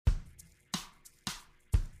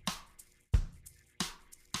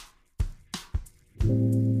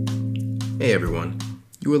Hey everyone,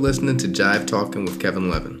 you are listening to Jive Talking with Kevin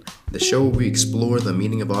Levin, the show where we explore the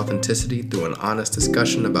meaning of authenticity through an honest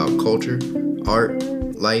discussion about culture, art,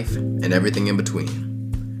 life, and everything in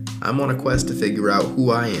between. I'm on a quest to figure out who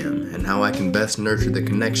I am and how I can best nurture the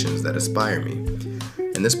connections that inspire me.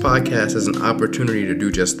 And this podcast is an opportunity to do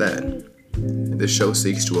just that. This show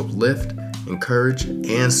seeks to uplift, encourage,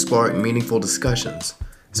 and spark meaningful discussions,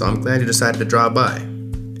 so I'm glad you decided to drop by.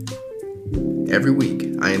 Every week,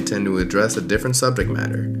 I intend to address a different subject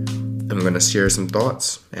matter. I'm going to share some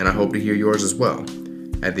thoughts, and I hope to hear yours as well.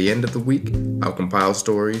 At the end of the week, I'll compile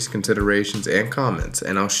stories, considerations, and comments,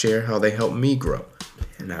 and I'll share how they helped me grow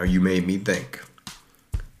and how you made me think.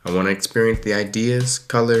 I want to experience the ideas,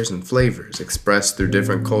 colors, and flavors expressed through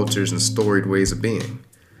different cultures and storied ways of being.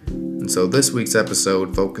 And so this week's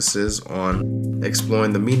episode focuses on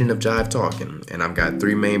exploring the meaning of jive talking, and I've got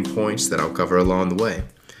 3 main points that I'll cover along the way.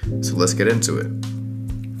 So let's get into it.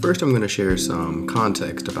 First, I'm going to share some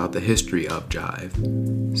context about the history of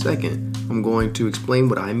jive. Second, I'm going to explain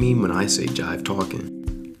what I mean when I say jive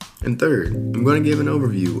talking. And third, I'm going to give an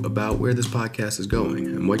overview about where this podcast is going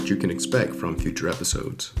and what you can expect from future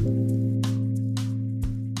episodes.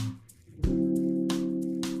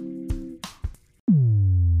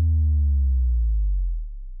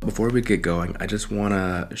 Before we get going, I just want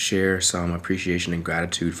to share some appreciation and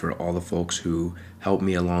gratitude for all the folks who helped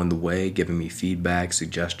me along the way, giving me feedback,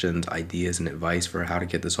 suggestions, ideas, and advice for how to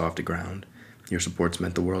get this off the ground. Your support's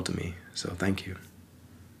meant the world to me, so thank you.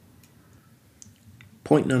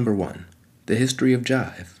 Point number 1, the history of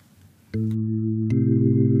jive.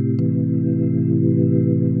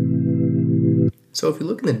 So if you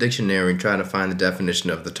look in the dictionary and try to find the definition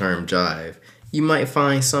of the term jive, you might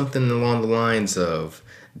find something along the lines of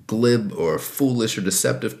glib or foolish or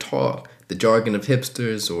deceptive talk, the jargon of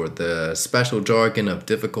hipsters, or the special jargon of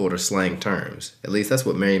difficult or slang terms. At least that's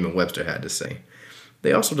what Merriam-Webster had to say.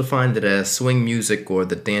 They also defined it as swing music or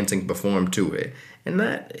the dancing performed to it, and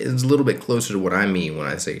that is a little bit closer to what I mean when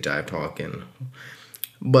I say jive talking.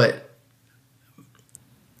 But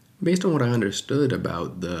based on what I understood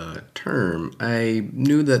about the term, I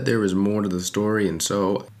knew that there was more to the story, and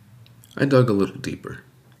so I dug a little deeper.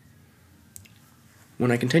 When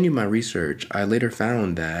I continued my research, I later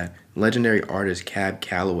found that legendary artist Cab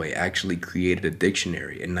Calloway actually created a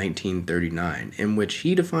dictionary in 1939 in which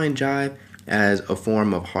he defined jive as a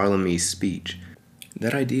form of Harlemese speech.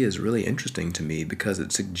 That idea is really interesting to me because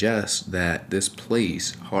it suggests that this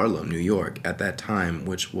place, Harlem, New York, at that time,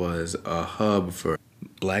 which was a hub for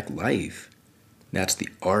black life, that's the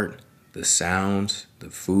art, the sounds, the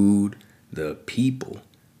food, the people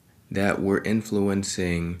that were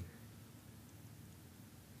influencing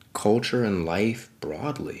culture and life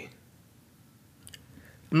broadly.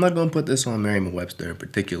 I'm not going to put this on Merriam-Webster in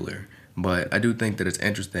particular, but I do think that it's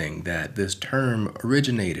interesting that this term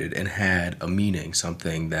originated and had a meaning,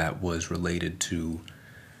 something that was related to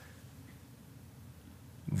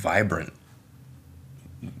vibrant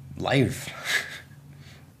life.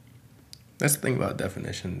 That's the thing about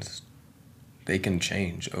definitions. They can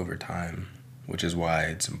change over time, which is why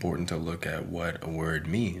it's important to look at what a word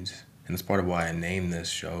means. And that's part of why I named this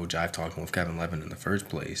show Jive Talking with Kevin Levin in the first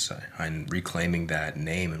place. I'm reclaiming that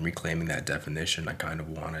name and reclaiming that definition. I kind of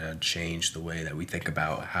want to change the way that we think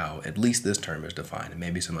about how at least this term is defined, and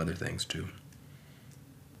maybe some other things too.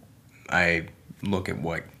 I look at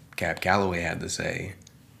what Cab Calloway had to say,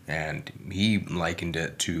 and he likened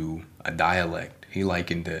it to a dialect. He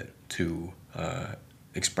likened it to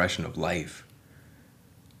expression of life.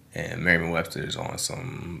 And Merriam-Webster is on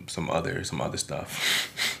some other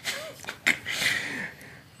stuff.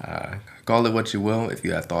 Call it what you will. If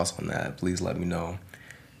you have thoughts on that, please let me know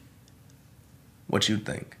what you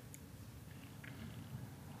think.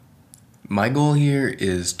 My goal here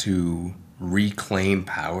is to reclaim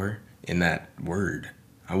power in that word.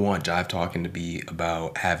 I want jive talking to be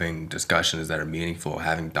about having discussions that are meaningful,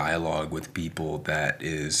 having dialogue with people that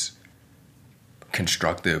is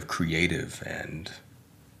constructive, creative, and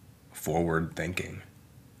forward thinking.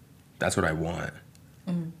 That's what I want.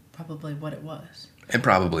 Probably what it was. And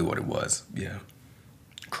probably what it was, yeah.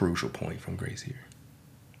 Crucial point from Grace here.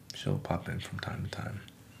 She'll pop in from time to time.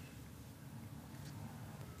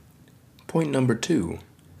 Point number 2.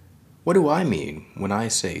 What do I mean when I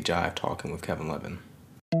say jive talking with Kevin Levin?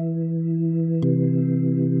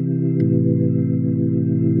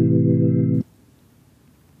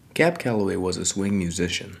 Cab Calloway was a swing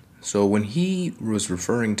musician, so when he was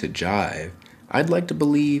referring to jive, I'd like to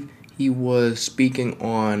believe he was speaking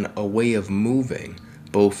on a way of moving,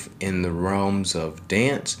 both in the realms of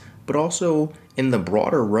dance, but also in the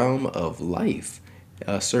broader realm of life,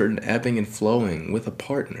 a certain ebbing and flowing with a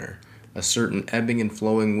partner, a certain ebbing and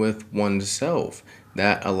flowing with oneself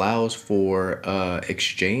that allows for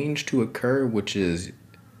exchange to occur, which is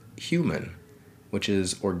human, which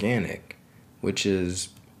is organic, which is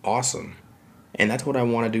awesome. And that's what I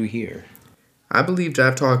want to do here. I believe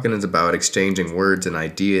Jive Talking is about exchanging words and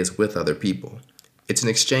ideas with other people. It's an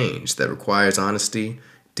exchange that requires honesty,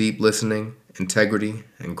 deep listening, integrity,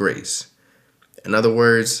 and grace. In other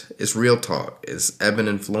words, it's real talk, it's ebbing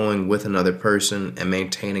and flowing with another person and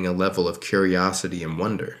maintaining a level of curiosity and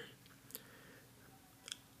wonder.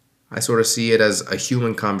 I sort of see it as a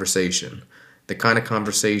human conversation, the kind of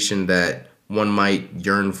conversation that one might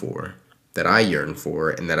yearn for, that I yearn for,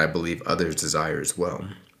 and that I believe others desire as well.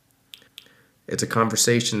 It's a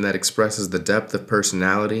conversation that expresses the depth of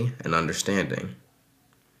personality and understanding,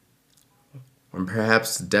 or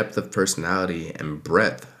perhaps depth of personality and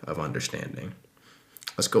breadth of understanding.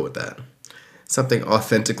 Let's go with that. Something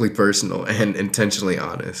authentically personal and intentionally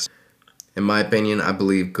honest. In my opinion, I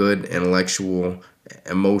believe good intellectual,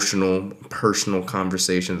 emotional, personal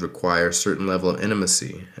conversations require a certain level of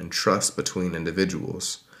intimacy and trust between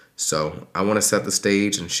individuals. So I want to set the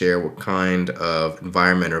stage and share what kind of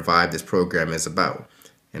environment or vibe this program is about.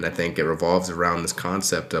 And I think it revolves around this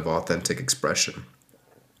concept of authentic expression.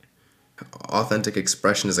 Authentic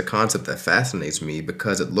expression is a concept that fascinates me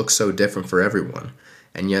because it looks so different for everyone.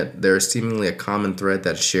 And yet there is seemingly a common thread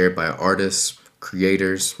that is shared by artists,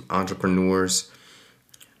 creators, entrepreneurs,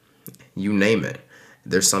 you name it.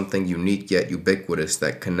 There's something unique yet ubiquitous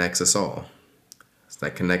that connects us all,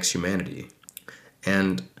 that connects humanity.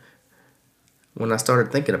 And when I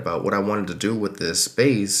started thinking about what I wanted to do with this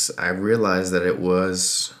space, I realized that it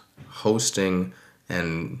was hosting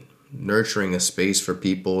and nurturing a space for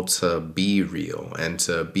people to be real and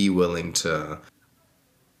to be willing to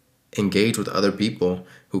engage with other people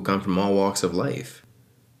who come from all walks of life.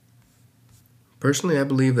 Personally, I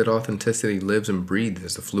believe that authenticity lives and breathes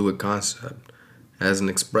as a fluid concept, as an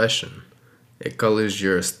expression. It colors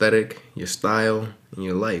your aesthetic, your style, and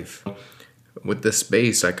your life. With this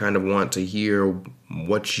space, I kind of want to hear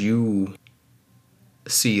what you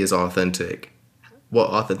see as authentic, what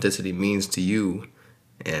authenticity means to you,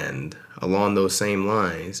 and along those same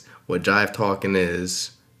lines, what Jive Talking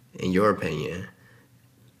is, in your opinion.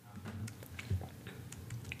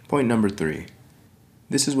 Point number 3.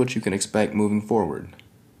 This is what you can expect moving forward.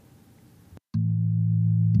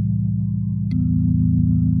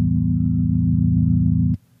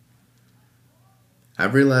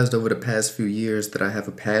 I've realized over the past few years that I have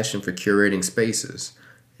a passion for curating spaces,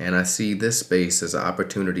 and I see this space as an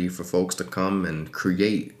opportunity for folks to come and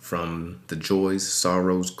create from the joys,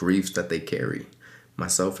 sorrows, griefs that they carry,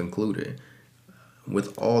 myself included,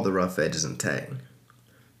 with all the rough edges intact.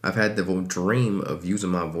 I've had the dream of using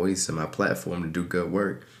my voice and my platform to do good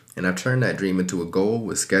work, and I've turned that dream into a goal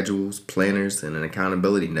with schedules, planners, and an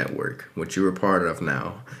accountability network, which you're a part of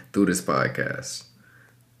now through this podcast.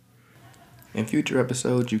 In future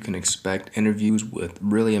episodes, you can expect interviews with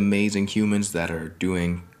really amazing humans that are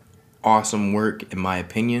doing awesome work, in my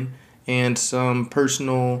opinion, and some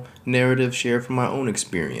personal narrative shared from my own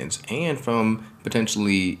experience and from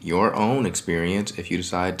potentially your own experience if you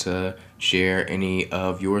decide to share any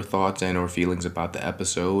of your thoughts and or feelings about the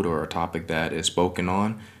episode or a topic that is spoken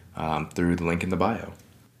on through the link in the bio.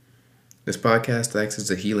 This podcast acts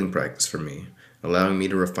as a healing practice for me, allowing me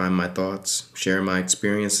to refine my thoughts, share my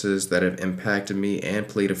experiences that have impacted me and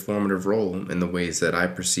played a formative role in the ways that I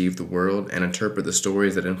perceive the world and interpret the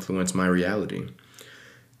stories that influence my reality.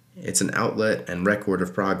 It's an outlet and record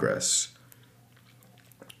of progress.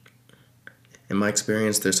 In my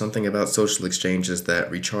experience, there's something about social exchanges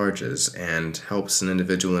that recharges and helps an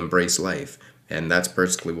individual embrace life, and that's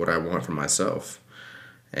personally what I want for myself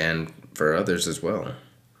and for others as well.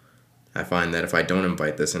 I find that if I don't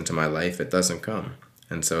invite this into my life, it doesn't come.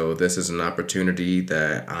 And so this is an opportunity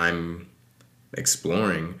that I'm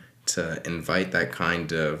exploring to invite that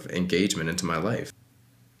kind of engagement into my life.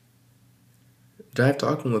 Jive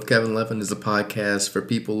Talking with Kevin Levin is a podcast for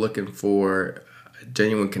people looking for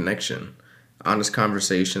genuine connection, honest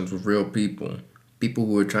conversations with real people, people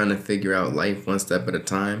who are trying to figure out life one step at a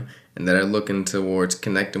time, and that are looking towards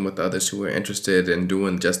connecting with others who are interested in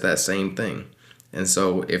doing just that same thing. And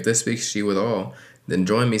so if this speaks to you at all, then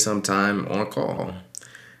join me sometime on a call,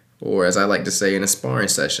 or as I like to say, in a sparring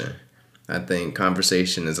session. I think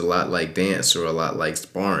conversation is a lot like dance or a lot like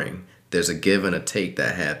sparring. There's a give and a take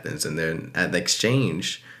that happens, and then at the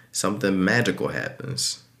exchange, something magical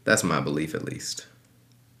happens. That's my belief, at least.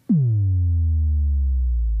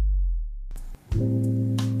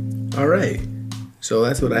 All right, so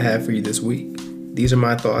that's what I have for you this week. These are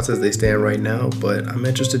my thoughts as they stand right now, but I'm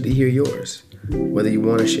interested to hear yours. Whether you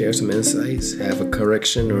want to share some insights, have a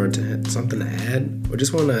correction, or something to add, or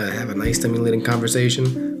just want to have a nice, stimulating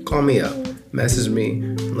conversation, call me up, message me,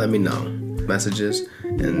 let me know. Messages,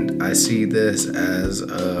 and I see this as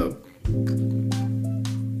a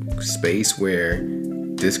space where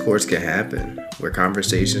discourse can happen, where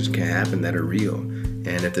conversations can happen that are real.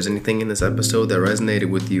 And if there's anything in this episode that resonated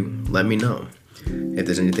with you, let me know. If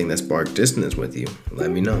there's anything that sparked dissonance with you, let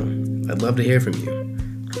me know. I'd love to hear from you.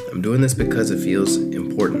 I'm doing this because it feels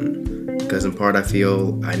important, because in part I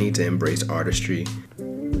feel I need to embrace artistry,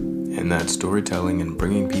 and that storytelling and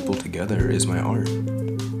bringing people together is my art.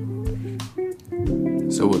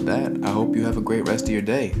 So with that, I hope you have a great rest of your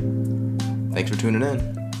day. Thanks for tuning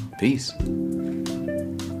in. Peace.